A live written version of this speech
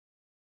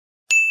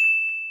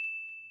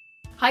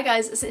Hi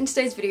guys, so in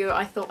today's video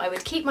I thought I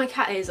would keep my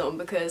cat ears on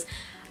because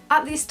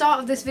at the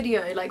start of this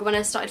video, like when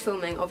I started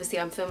filming, obviously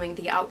I'm filming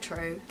the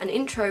outro and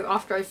intro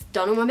after I've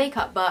done all my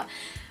makeup, but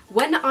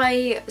when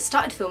I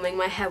started filming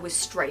my hair was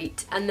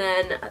straight, and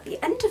then at the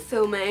end of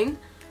filming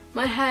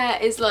my hair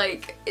is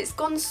like, it's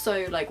gone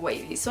so like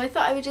wavy, so I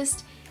thought I would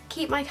just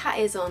keep my cat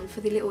ears on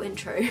for the little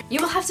intro. You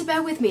will have to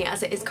bear with me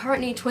as it is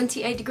currently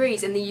 28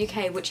 degrees in the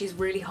UK, which is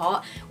really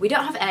hot. We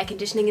don't have air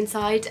conditioning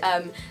inside,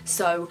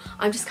 so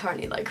I'm just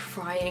currently like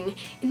frying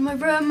in my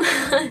room.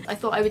 I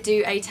thought I would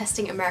do a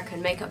testing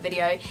American makeup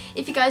video.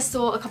 If you guys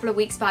saw a couple of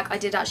weeks back, I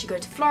did actually go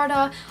to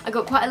Florida. I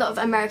got quite a lot of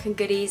American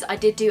goodies. I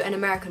did do an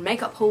American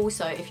makeup haul,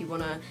 so if you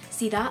want to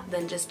see that,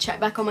 then just check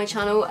back on my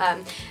channel.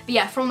 But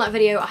yeah, from that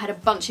video I had a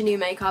bunch of new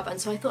makeup, and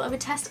so I thought I would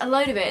test a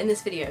load of it in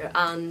this video,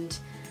 and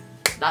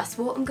that's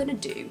what I'm gonna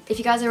do. If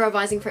you guys are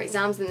revising for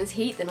exams in this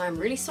heat, then I'm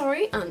really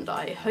sorry, and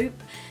I hope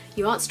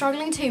you aren't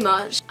struggling too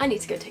much. I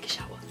need to go take a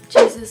shower.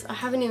 Jesus, I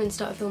haven't even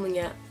started filming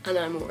yet, and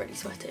I'm already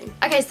sweating.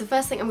 Okay, so the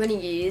first thing I'm gonna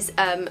use,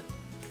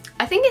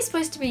 I think it's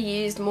supposed to be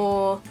used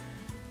more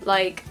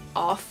like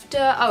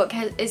after, oh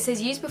okay, it says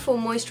use before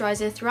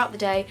moisturiser throughout the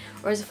day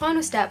or as a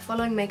final step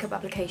following makeup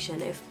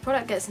application. If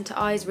product gets into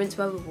eyes, rinse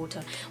well with water.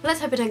 Well,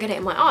 let's hope I don't get it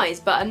in my eyes,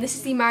 but this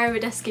is the Mario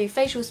Badescu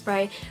facial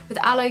spray with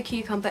aloe,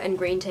 cucumber and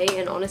green tea,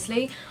 and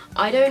honestly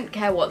I don't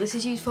care what this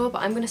is used for,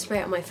 but I'm going to spray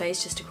it on my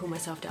face just to cool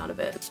myself down a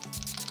bit.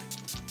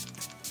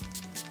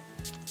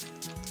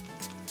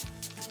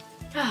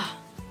 Ah.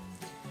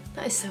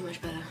 That is so much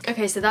better.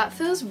 Okay, so that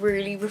feels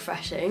really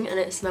refreshing and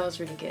it smells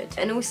really good.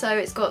 And also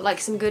it's got like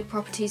some good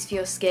properties for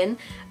your skin,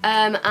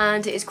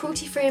 and it is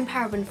cruelty free and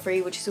paraben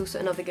free, which is also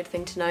another good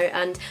thing to know.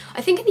 And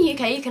I think in the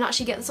UK you can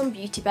actually get this on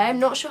Beauty Bay. I'm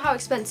not sure how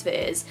expensive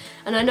it is,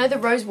 and I know the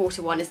rose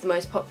water one is the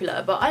most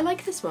popular, but I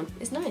like this one.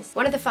 It's nice.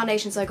 One of the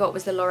foundations I got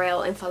was the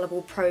L'Oreal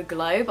Infallible Pro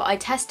Glow, but I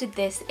tested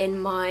this in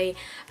my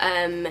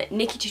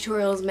Nikki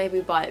Tutorials Made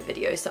Me Buy It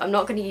video, so I'm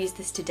not going to use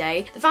this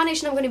today. The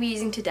foundation I'm going to be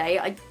using today,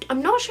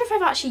 I'm not sure if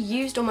I've actually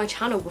used on my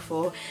channel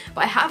before,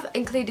 but I have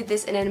included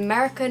this in an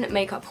American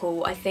makeup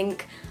haul, I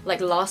think like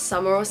last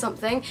summer or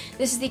something.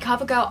 This is the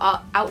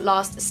Covergirl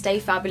Outlast Stay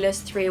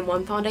Fabulous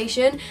 3-in-1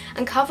 foundation,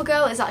 and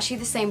Covergirl is actually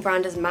the same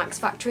brand as Max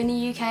Factor in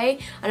the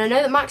UK, and I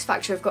know that Max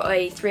Factor have got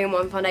a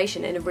 3-in-1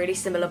 foundation in a really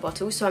similar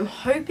bottle, so I'm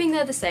hoping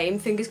they're the same,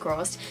 fingers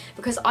crossed,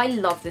 because I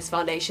love this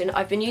foundation.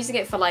 I've been using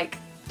it for like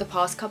the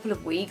past couple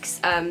of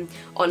weeks on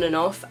and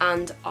off,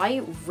 and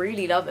I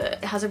really love it.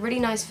 It has a really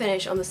nice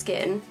finish on the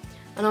skin,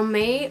 and on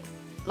me,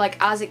 like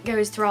as it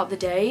goes throughout the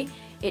day,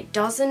 it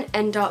doesn't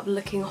end up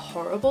looking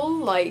horrible.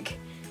 Like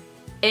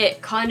it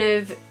kind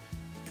of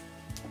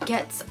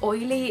gets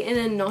oily in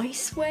a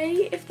nice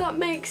way, if that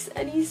makes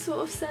any sort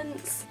of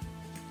sense.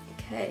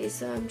 Okay,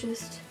 so I'm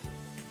just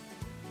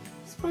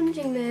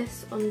sponging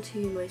this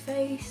onto my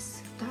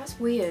face. That's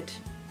weird.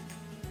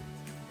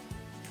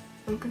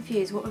 I'm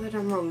confused. What have I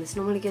done wrong? This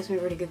normally gives me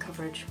really good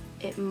coverage.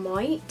 It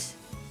might.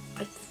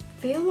 I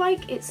feel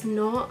like it's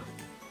not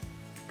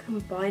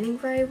combining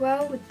very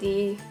well with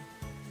the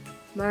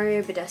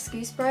Mario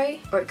Badescu spray,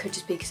 or it could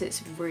just be because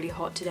it's really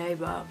hot today,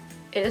 but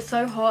it is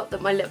so hot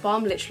that my lip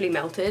balm literally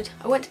melted.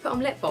 I went to put on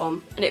lip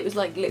balm and it was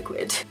like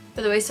liquid.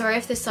 By the way, sorry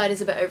if this side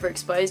is a bit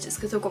overexposed, it's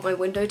because I've got my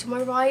window to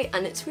my right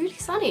and it's really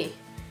sunny,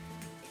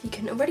 if you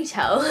couldn't already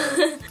tell.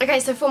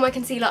 Okay, so for my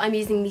concealer I'm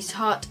using the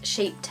Tarte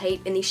Shape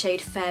Tape in the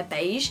shade Fair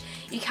Beige.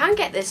 You can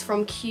get this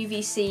from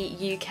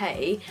QVC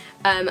UK,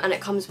 and it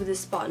comes with a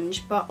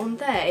sponge, but on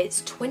there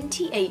it's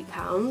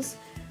 £28.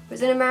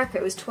 Whereas in America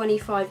it was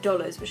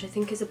 $25, which I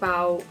think is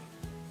about,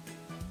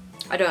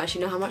 I don't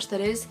actually know how much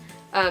that is,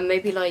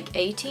 maybe like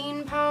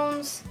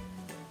 £18.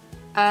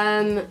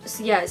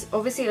 So yeah, it's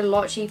obviously a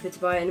lot cheaper to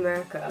buy in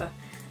America,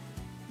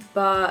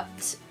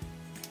 but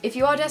if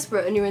you are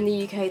desperate and you're in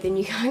the UK, then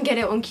you can get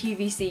it on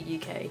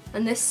QVC UK.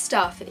 And this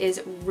stuff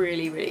is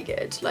really, really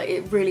good. Like,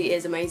 it really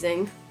is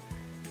amazing.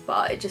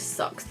 But it just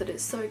sucks that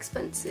it's so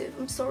expensive.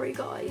 I'm sorry,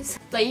 guys.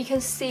 Like, you can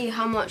see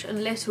how much a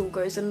little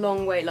goes a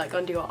long way, like,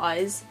 under your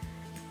eyes.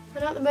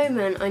 And at the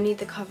moment, I need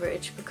the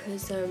coverage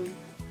because I've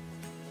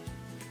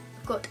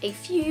got a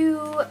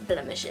few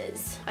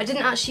blemishes. I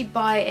didn't actually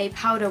buy a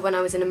powder when I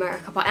was in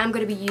America, but I am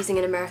going to be using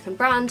an American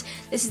brand.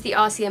 This is the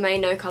RCMA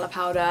No Colour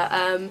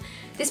powder.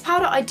 This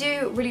powder, I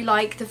do really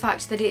like the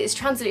fact that it is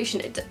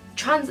translucent.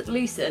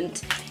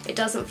 It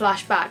doesn't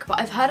flash back, but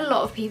I've heard a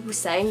lot of people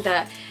saying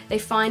that they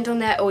find on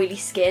their oily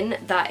skin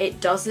that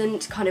it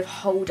doesn't kind of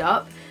hold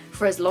up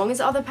for as long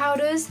as other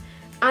powders.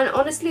 And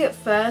honestly, at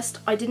first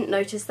I didn't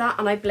notice that,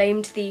 and I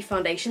blamed the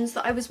foundations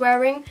that I was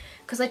wearing,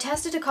 because I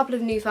tested a couple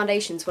of new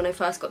foundations when I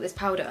first got this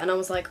powder and I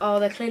was like, oh,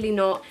 they're clearly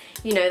not,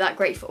 you know, that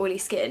great for oily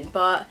skin,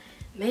 but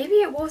maybe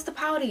it was the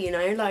powder, you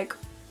know, like,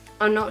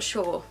 I'm not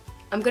sure.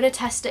 I'm going to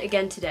test it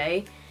again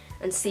today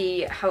and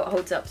see how it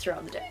holds up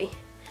throughout the day.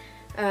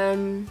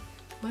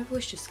 My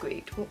voice just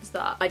squeaked. What was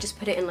that? I just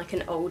put it in like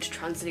an old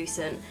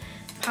translucent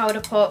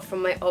powder pot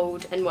from my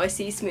old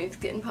NYC Smooth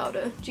Skin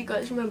powder. Do you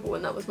guys remember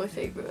when that was my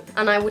favourite?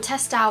 And I will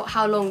test out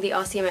how long the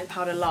RCMA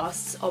powder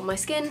lasts on my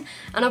skin,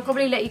 and I'll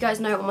probably let you guys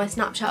know on my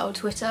Snapchat or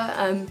Twitter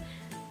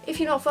If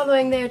you're not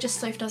following, they are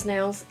just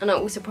sophdoesnails, and I'll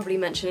also probably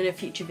mention in a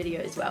future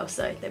video as well,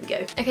 so there we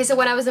go. Okay, so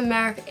when I was in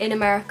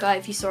America,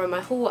 if you saw in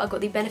my haul, I got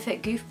the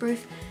Benefit Goof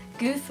Proof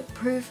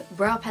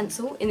Brow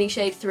Pencil in the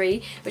shade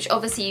 3, which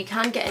obviously you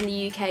can get in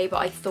the UK, but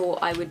I thought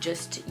I would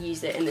just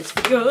use it in this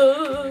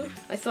video.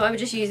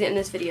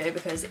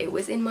 Because it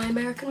was in my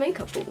American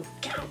makeup haul.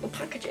 Get out the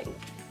packaging.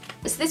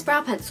 So this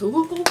brow pencil,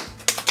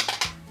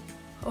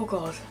 oh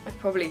god, I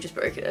probably just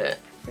broke it.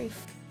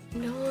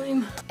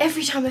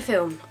 Every time I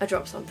film, I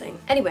drop something.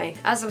 Anyway,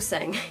 as I was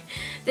saying,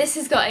 this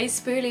has got a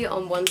spoolie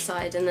on one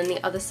side, and then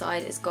the other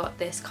side has got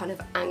this kind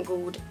of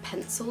angled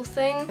pencil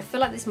thing. I feel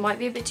like this might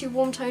be a bit too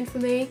warm toned for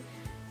me,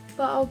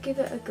 but I'll give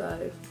it a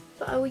go.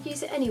 But I will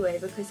use it anyway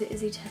because it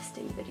is a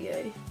testing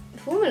video. The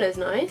formula is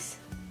nice.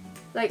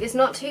 Like, it's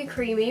not too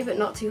creamy, but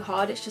not too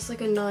hard. It's just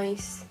like a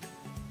nice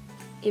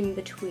in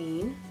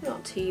between.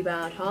 Not too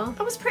bad, huh?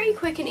 That was pretty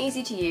quick and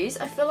easy to use.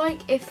 I feel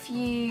like if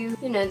you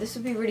know, this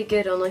would be really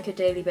good on like a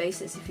daily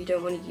basis if you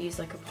don't want to use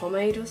like a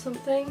pomade or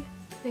something.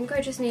 I think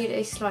I just need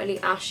a slightly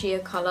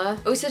ashier colour.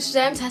 Also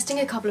today I'm testing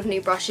a couple of new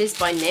brushes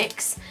by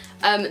NYX.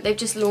 They've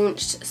just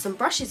launched some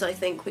brushes, I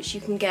think, which you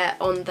can get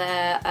on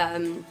their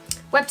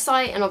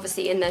website and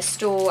obviously in their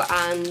store.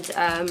 And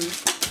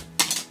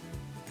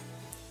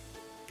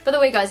by the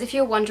way guys, if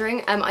you're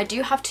wondering, I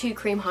do have two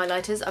cream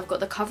highlighters. I've got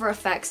the Cover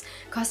FX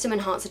Custom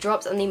Enhancer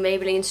Drops and the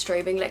Maybelline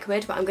Strobing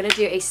Liquid, but I'm going to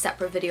do a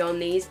separate video on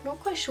these. I'm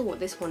not quite sure what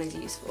this one is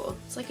used for.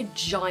 It's like a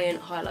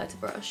giant highlighter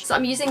brush. So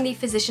I'm using the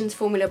Physicians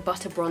Formula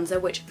Butter Bronzer,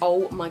 which,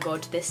 oh my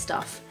god, this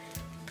stuff.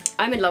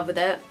 I'm in love with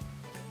it.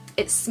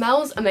 It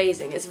smells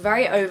amazing. It's a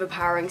very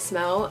overpowering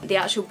smell. The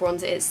actual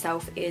bronzer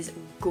itself is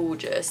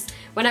gorgeous.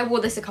 When I wore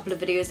this a couple of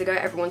videos ago,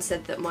 everyone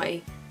said that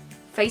my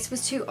face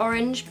was too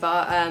orange,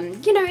 but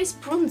you know, it's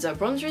bronzer.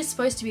 Bronzer is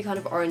supposed to be kind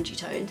of orangey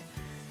toned.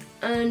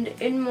 And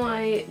in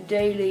my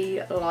daily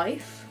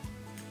life,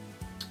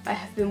 I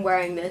have been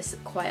wearing this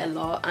quite a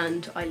lot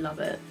and I love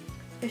it.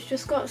 It's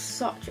just got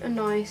such a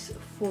nice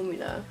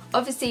formula.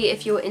 Obviously,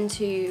 if you're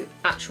into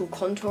actual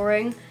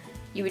contouring,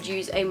 you would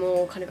use a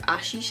more kind of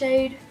ashy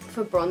shade.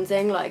 For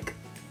bronzing, like,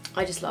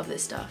 I just love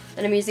this stuff.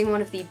 And I'm using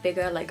one of the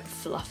bigger, like,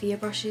 fluffier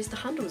brushes. The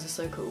handles are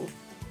so cool.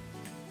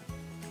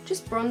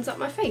 Just bronze up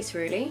my face,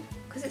 really,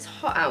 because it's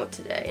hot out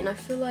today and I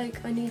feel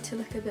like I need to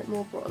look a bit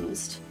more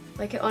bronzed.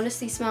 Like, it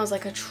honestly smells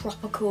like a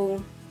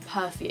tropical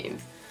perfume.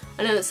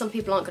 I know that some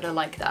people aren't gonna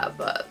like that,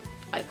 but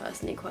I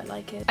personally quite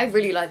like it. I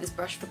really like this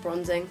brush for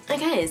bronzing.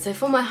 Okay, so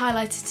for my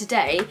highlighter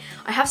today,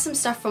 I have some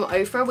stuff from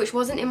Ofra, which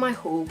wasn't in my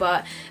haul,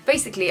 but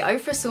basically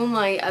Ofra saw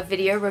my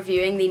video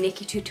reviewing the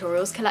Nikki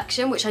Tutorials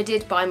collection, which I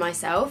did by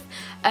myself,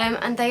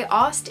 and they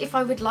asked if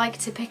I would like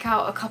to pick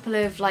out a couple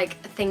of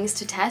like things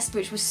to test,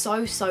 which was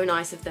so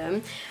nice of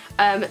them.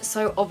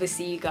 So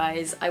obviously, you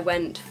guys, I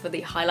went for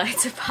the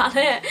highlighter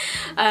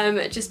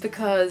palette, just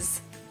because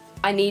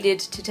I needed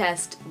to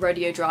test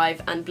Rodeo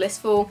Drive and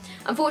Blissful.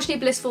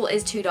 Unfortunately, Blissful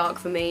is too dark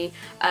for me,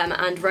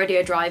 and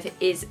Rodeo Drive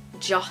is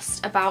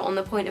just about on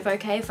the point of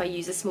okay if I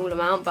use a small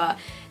amount, but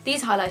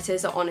these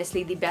highlighters are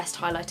honestly the best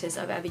highlighters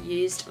I've ever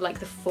used. Like,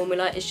 the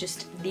formula is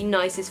just the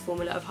nicest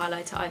formula of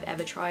highlighter I've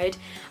ever tried.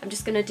 I'm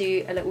just gonna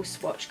do a little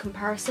swatch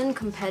comparison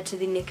compared to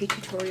the Nikki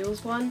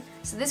Tutorials one.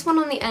 So this one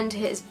on the end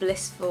here is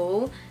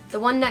Blissful. The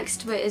one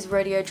next to it is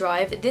Rodeo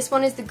Drive. This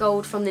one is the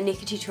gold from the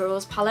Nikki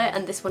Tutorials palette,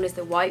 and this one is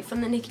the white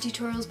from the Nikki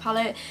Tutorials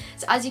palette.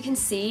 So as you can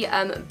see,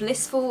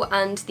 Blissful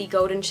and the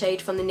golden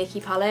shade from the Nikki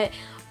palette,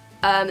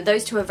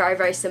 those two are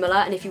very similar,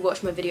 and if you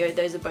watch my video,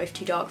 those are both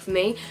too dark for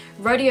me.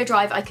 Rodeo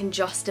Drive I can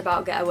just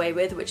about get away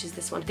with, which is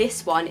this one.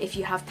 This one, if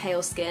you have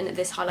pale skin,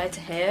 this highlighter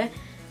here,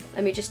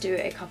 let me just do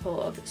a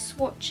couple of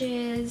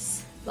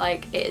swatches.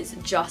 Like, it is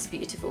just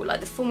beautiful. Like,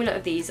 the formula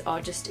of these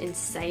are just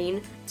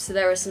insane. So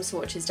there are some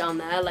swatches down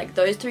there. Like,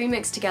 those three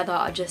mixed together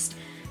are just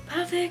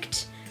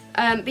perfect.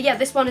 But yeah,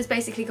 this one has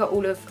basically got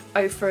all of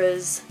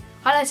Ofra's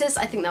highlighters.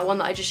 I think that one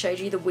that I just showed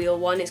you, the wheel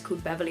one, is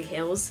called Beverly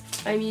Hills.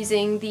 I'm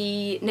using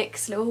the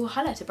NYX little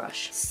highlighter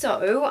brush.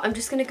 So I'm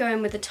just going to go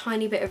in with a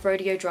tiny bit of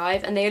Rodeo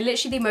Drive, and they are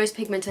literally the most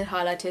pigmented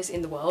highlighters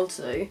in the world,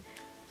 so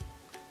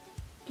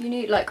you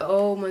need, like,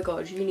 oh my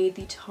god, you need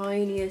the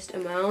tiniest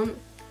amount.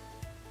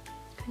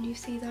 Can you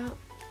see that?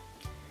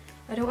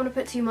 I don't want to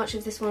put too much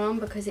of this one on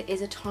because it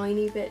is a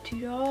tiny bit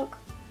too dark,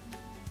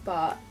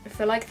 but I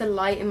feel like the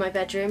light in my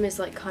bedroom is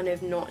like kind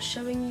of not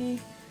showing you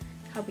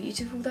how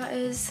beautiful that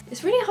is.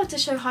 It's really hard to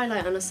show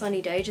highlight on a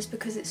sunny day just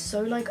because it's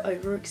so like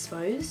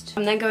overexposed.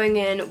 I'm then going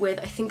in with,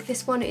 I think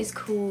this one is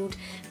called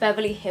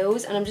Beverly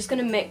Hills, and I'm just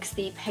going to mix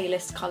the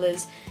palest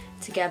colours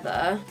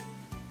together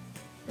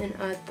and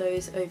add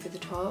those over the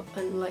top,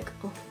 and like,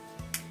 oh,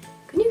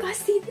 can you guys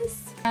see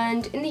this?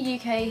 And in the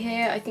UK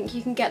here, I think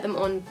you can get them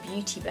on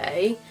Beauty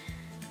Bay,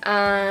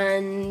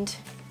 and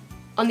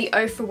on the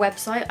Ofra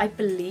website, I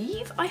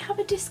believe I have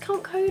a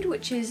discount code,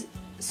 which is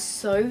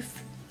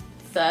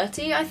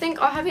SOPH30, I think.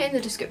 I'll have it in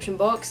the description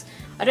box.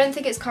 I don't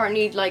think it's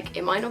currently, like,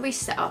 it might not be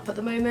set up at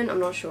the moment,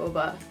 I'm not sure,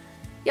 but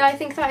yeah, I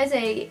think that is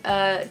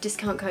a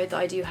discount code that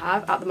I do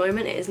have at the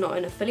moment. It is not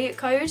an affiliate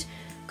code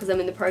because I'm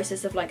in the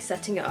process of like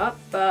setting it up,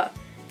 but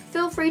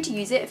feel free to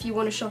use it if you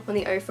want to shop on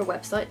the Ofra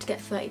website to get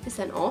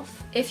 30%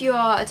 off. If you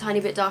are a tiny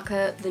bit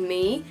darker than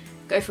me,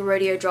 go for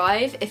Rodeo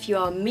Drive. If you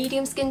are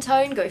medium skin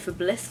tone, go for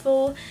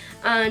Blissful.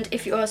 And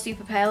if you are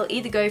super pale,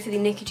 either go for the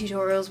Nikki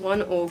Tutorials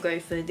one or go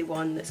for the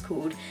one that's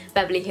called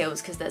Beverly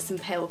Hills, because there's some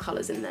pale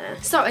colours in there.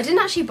 So I didn't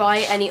actually buy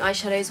any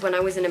eyeshadows when I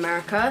was in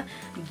America,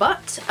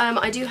 but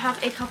I do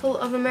have a couple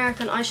of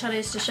American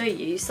eyeshadows to show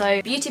you.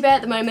 So Beauty Bay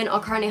at the moment are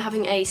currently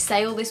having a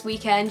sale this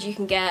weekend. You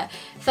can get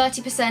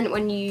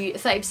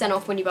 30%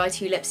 off when you buy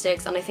 2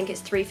 lipsticks, and I think it's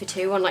 3 for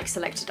 2 on like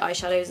selected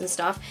eyeshadows and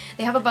stuff.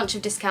 They have a bunch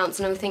of discounts,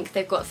 and I think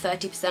they've got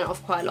 30%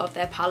 off quite a lot of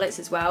their palettes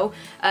as well.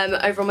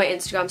 Over on my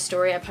Instagram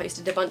story I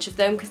posted a bunch of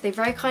them because they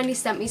very kindly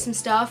sent me some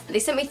stuff. They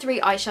sent me 3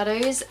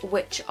 eyeshadows,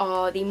 which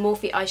are the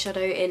Morphe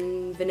eyeshadow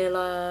in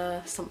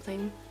vanilla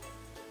something.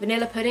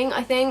 Vanilla pudding,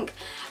 I think.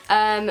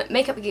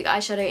 Makeup Geek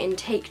eyeshadow in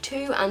Take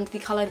 2 and the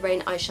Coloured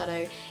Rain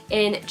eyeshadow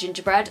in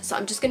Gingerbread. So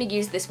I'm just going to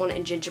use this one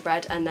in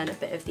Gingerbread and then a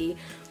bit of the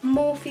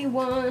Morphe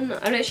one.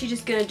 I'm actually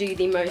just going to do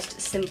the most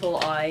simple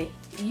eye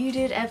you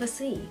did ever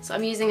see. So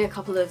I'm using a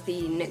couple of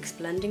the NYX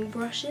blending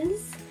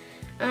brushes,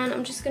 and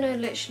I'm just going to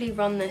literally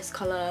run this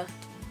colour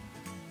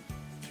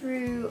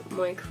through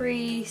my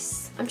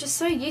crease. I'm just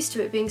so used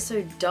to it being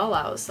so dull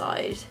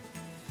outside.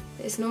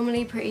 It's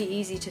normally pretty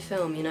easy to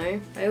film, you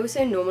know? I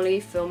also normally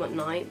film at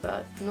night,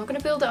 but I'm not going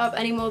to build it up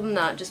any more than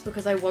that just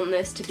because I want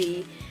this to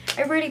be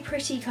a really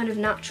pretty kind of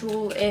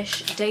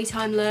natural-ish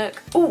daytime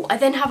look. Oh, I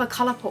then have a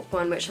Colourpop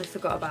one, which I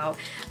forgot about.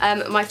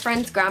 My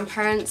friend's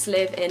grandparents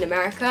live in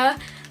America,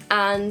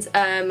 and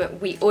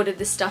we ordered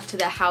the stuff to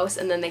their house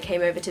and then they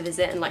came over to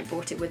visit and like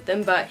brought it with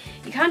them. But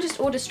you can just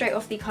order straight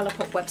off the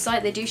Colourpop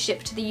website. They do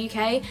ship to the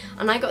UK,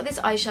 and I got this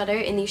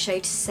eyeshadow in the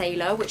shade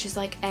Sailor, which is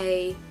like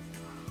a...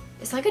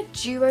 it's like a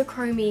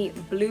duochromy,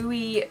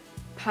 bluey,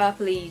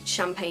 purpley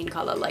champagne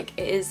colour. Like,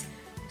 it is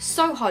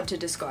so hard to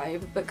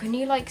describe, but can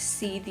you like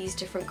see these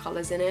different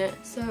colours in it?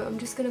 So I'm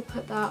just gonna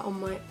put that on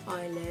my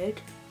eyelid.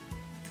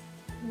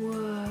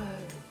 Whoa.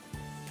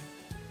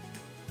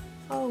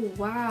 Oh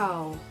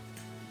wow.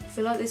 I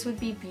feel like this would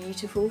be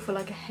beautiful for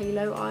like a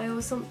halo eye or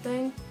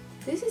something.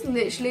 This is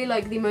literally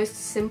like the most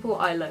simple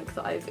eye look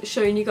that I've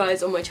shown you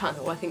guys on my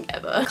channel, I think,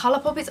 ever.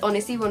 Colourpop is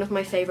honestly one of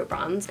my favourite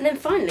brands. And then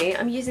finally,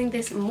 I'm using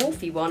this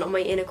Morphe one on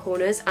my inner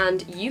corners,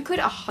 and you could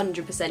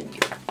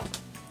 100%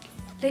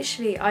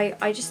 literally,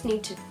 I just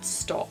need to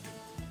stop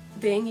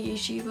being a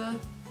YouTuber,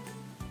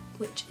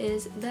 which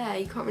is there.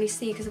 You can't really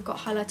see because I've got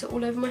highlighter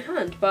all over my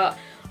hand, but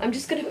I'm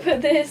just going to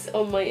put this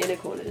on my inner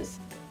corners.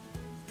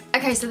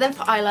 Okay, so then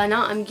for eyeliner,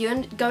 I'm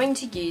going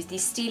to use the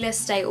Stila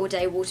Stay All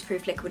Day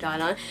Waterproof Liquid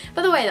Eyeliner.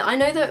 By the way, I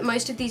know that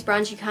most of these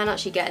brands you can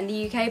actually get in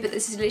the UK, but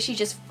this is literally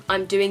just,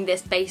 I'm doing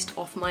this based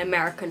off my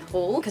American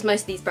haul, because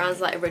most of these brands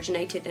like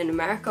originated in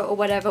America or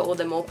whatever, or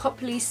they're more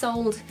popular,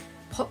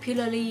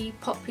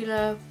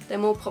 they're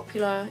more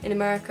popular in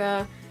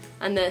America,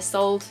 and they're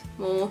sold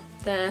more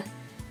there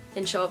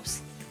in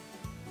shops.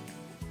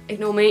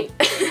 Ignore me.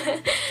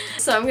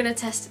 So I'm gonna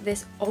test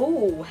this.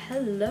 Oh,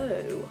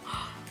 hello.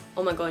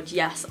 Oh my god,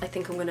 yes, I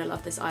think I'm gonna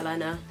love this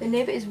eyeliner. The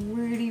nib is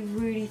really,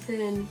 really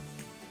thin.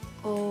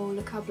 Oh,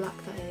 look how black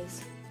that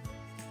is.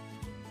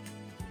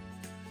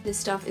 This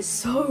stuff is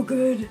so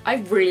good. I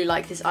really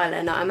like this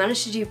eyeliner. I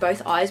managed to do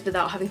both eyes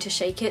without having to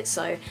shake it,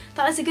 so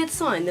that is a good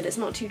sign that it's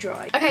not too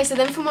dry. Okay, so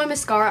then for my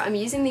mascara, I'm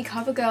using the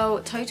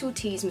Covergirl Total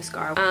Tease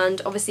mascara.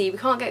 And obviously we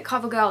can't get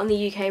Covergirl in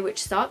the UK,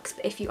 which sucks,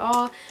 but if you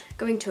are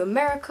going to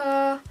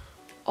America...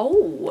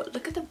 Oh,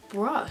 look at the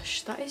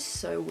brush. That is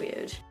so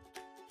weird.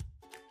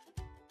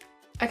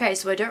 Okay,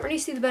 so I don't really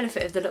see the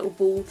benefit of the little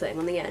ball thing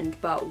on the end,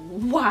 but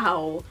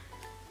wow!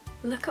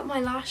 Look at my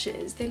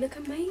lashes, they look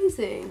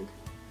amazing.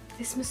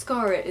 This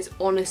mascara is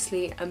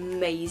honestly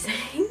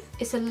amazing.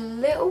 It's a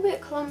little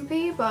bit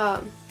clumpy,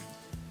 but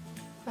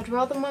I'd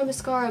rather my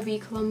mascara be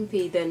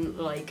clumpy than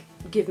like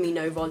give me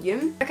no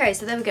volume. Okay,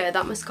 so there we go,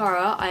 that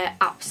mascara I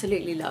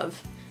absolutely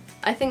love.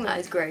 I think that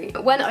is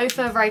great. When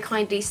Ofra very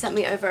kindly sent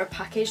me over a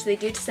package, they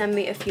did send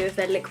me a few of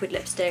their liquid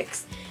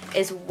lipsticks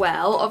as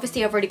well.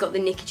 Obviously I've already got the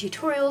Nikki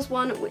Tutorials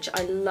one, which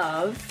I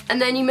love.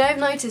 And then you may have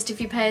noticed,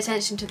 if you pay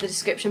attention to the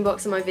description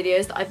box of my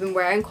videos, that I've been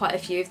wearing quite a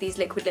few of these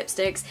liquid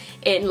lipsticks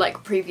in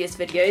like previous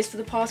videos for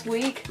the past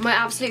week. My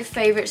absolute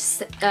favourite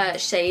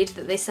shade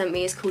that they sent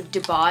me is called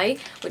Dubai,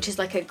 which is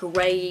like a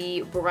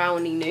grey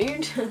brownie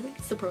nude.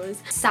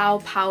 Surprise. Sao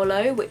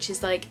Paulo, which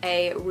is like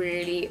a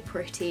really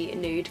pretty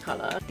nude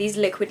colour. These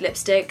liquid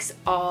lipsticks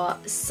are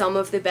some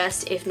of the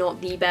best, if not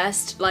the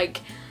best.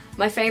 Like,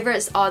 my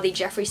favourites are the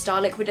Jeffree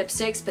Star liquid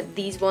lipsticks, but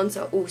these ones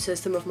are also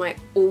some of my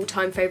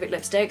all-time favourite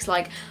lipsticks.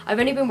 Like, I've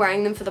only been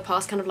wearing them for the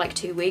past kind of like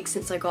 2 weeks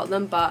since I got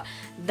them, but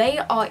they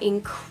are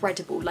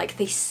incredible. Like,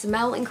 they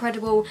smell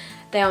incredible,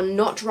 they are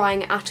not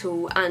drying at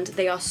all, and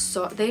they're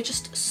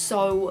just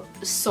so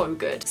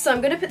good. So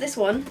I'm gonna put this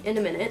one in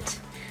a minute,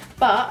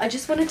 But I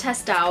just want to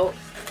test out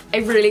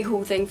a really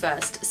cool thing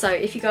first. So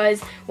if you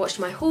guys watched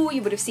my haul, you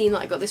would have seen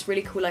that I got this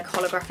really cool like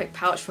holographic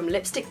pouch from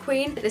Lipstick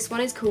Queen. This one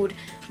is called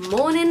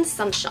Morning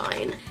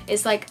Sunshine.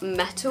 It's like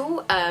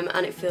metal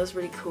and it feels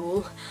really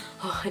cool.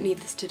 Oh, I need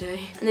this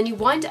today. And then you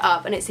wind it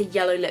up and it's a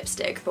yellow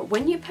lipstick, but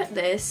when you put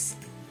this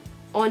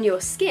on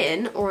your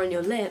skin or on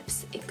your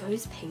lips, it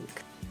goes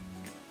pink.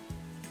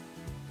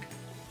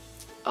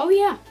 Oh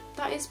yeah,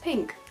 that is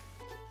pink.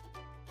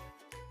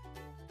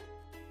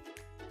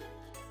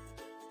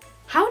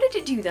 How did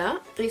it do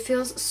that? It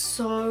feels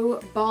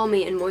so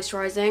balmy and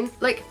moisturising.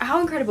 Like,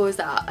 how incredible is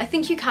that? I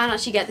think you can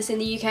actually get this in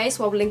the UK,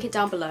 so I'll link it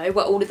down below.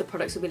 Well, all of the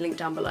products will be linked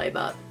down below,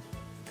 but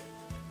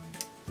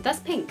that's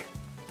pink.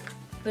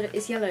 But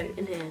it's yellow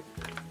in here.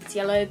 It's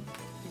yellow,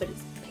 but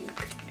it's pink.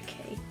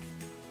 Okay.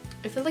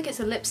 I feel like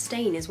it's a lip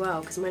stain as well,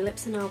 because my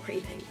lips are now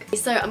pretty pink.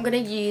 So I'm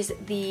going to use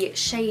the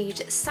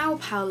shade Sao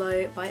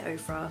Paulo by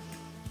Ofra.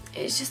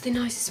 It's just the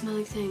nicest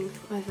smelling thing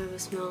I've ever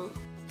smelled.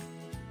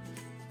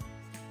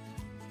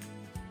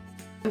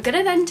 I'm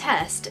gonna then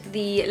test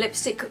the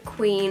Lipstick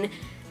Queen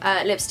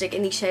lipstick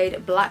in the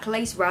shade Black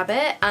Lace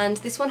Rabbit, and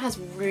this one has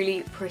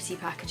really pretty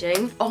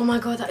packaging. Oh my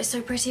god, that is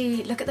so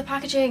pretty. Look at the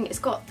packaging. It's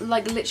got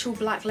like literal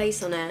black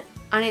lace on it,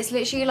 and it's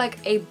literally like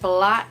a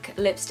black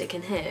lipstick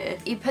in here.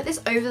 You put this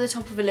over the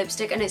top of a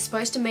lipstick and it's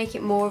supposed to make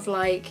it more of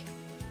like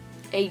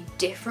a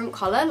different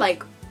colour.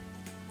 Like,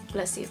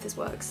 let's see if this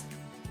works.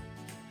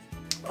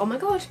 Oh my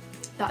god,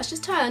 that's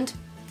just turned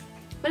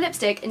my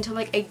lipstick into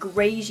like a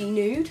greyish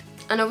nude.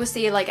 And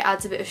obviously it like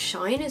adds a bit of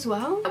shine as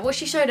well. What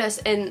she showed us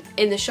in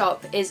the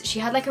shop is she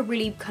had like a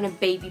really kind of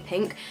baby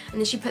pink, and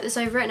then she put this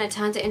over it and it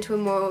turned it into a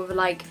more of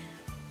like,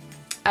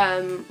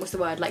 what's the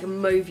word, like a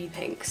mauvey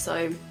pink.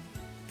 So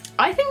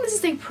I think this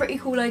is a pretty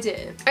cool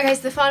idea. Okay,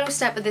 so the final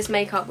step of this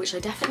makeup, which I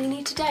definitely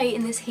need today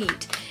in this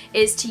heat,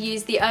 is to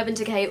use the Urban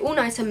Decay All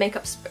Nighter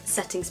Makeup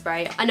Setting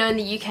Spray. I know in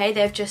the UK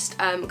they've just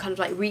kind of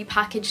like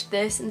repackaged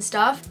this and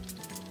stuff.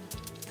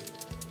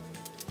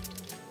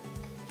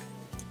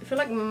 I feel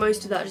like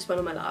most of that just went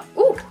on my lap.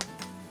 Ooh!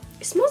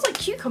 It smells like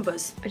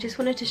cucumbers. I just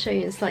wanted to show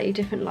you in slightly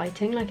different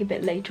lighting, like a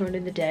bit later on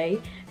in the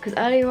day. Because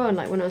earlier on,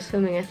 like when I was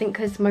filming, I think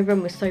because my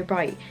room was so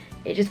bright,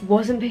 it just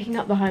wasn't picking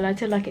up the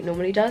highlighter like it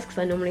normally does, because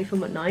I normally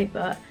film at night,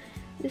 but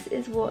this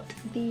is what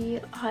the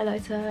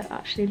highlighter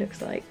actually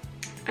looks like.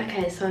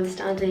 Okay, so I'm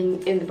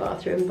standing in the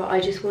bathroom, but I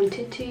just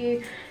wanted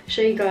to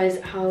show you guys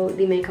how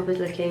the makeup is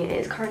looking.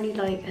 It's currently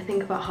like, I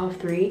think about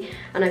 3:30,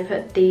 and I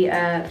put the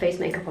face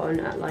makeup on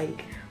at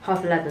like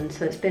 11:30,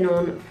 so it's been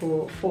on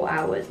for 4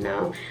 hours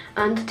now,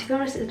 and to be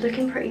honest it's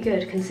looking pretty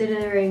good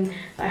considering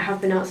that I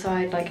have been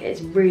outside. Like,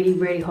 it's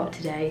really hot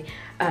today,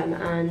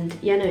 and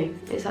yeah, no,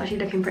 it's actually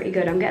looking pretty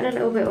good. I'm getting a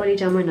little bit oily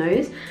down my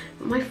nose,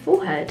 but my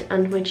forehead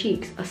and my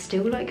cheeks are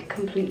still like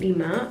completely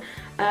matte,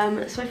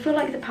 so I feel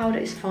like the powder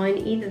is fine.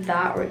 Either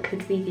that or it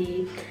could be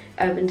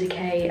the Urban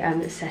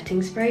Decay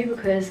setting spray,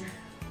 because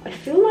I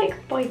feel like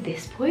by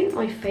this point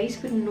my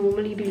face would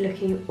normally be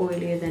looking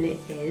oilier than it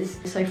is.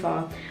 So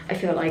far I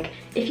feel like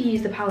if you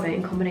use the powder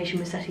in combination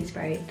with setting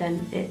spray,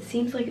 then it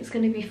seems like it's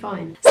going to be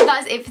fine. So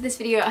that is it for this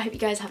video. I hope you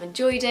guys have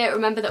enjoyed it.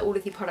 Remember that all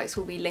of the products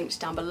will be linked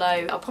down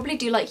below. I'll probably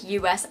do like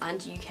US and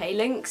UK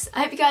links.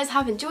 I hope you guys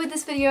have enjoyed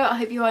this video. I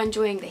hope you are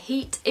enjoying the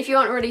heat. If you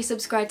aren't already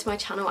subscribed to my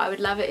channel, I would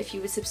love it if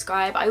you would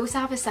subscribe. I also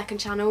have a second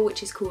channel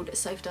which is called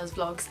Soph Does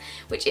Vlogs,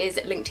 which is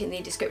linked in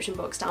the description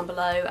box down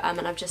below, and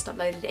I've just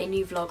uploaded a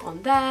new vlog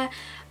on there.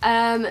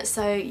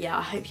 So yeah,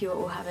 I hope you're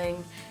all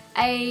having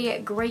a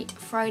great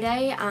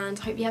Friday and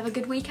hope you have a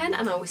good weekend,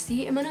 and I will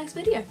see you in my next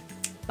video.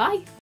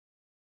 Bye!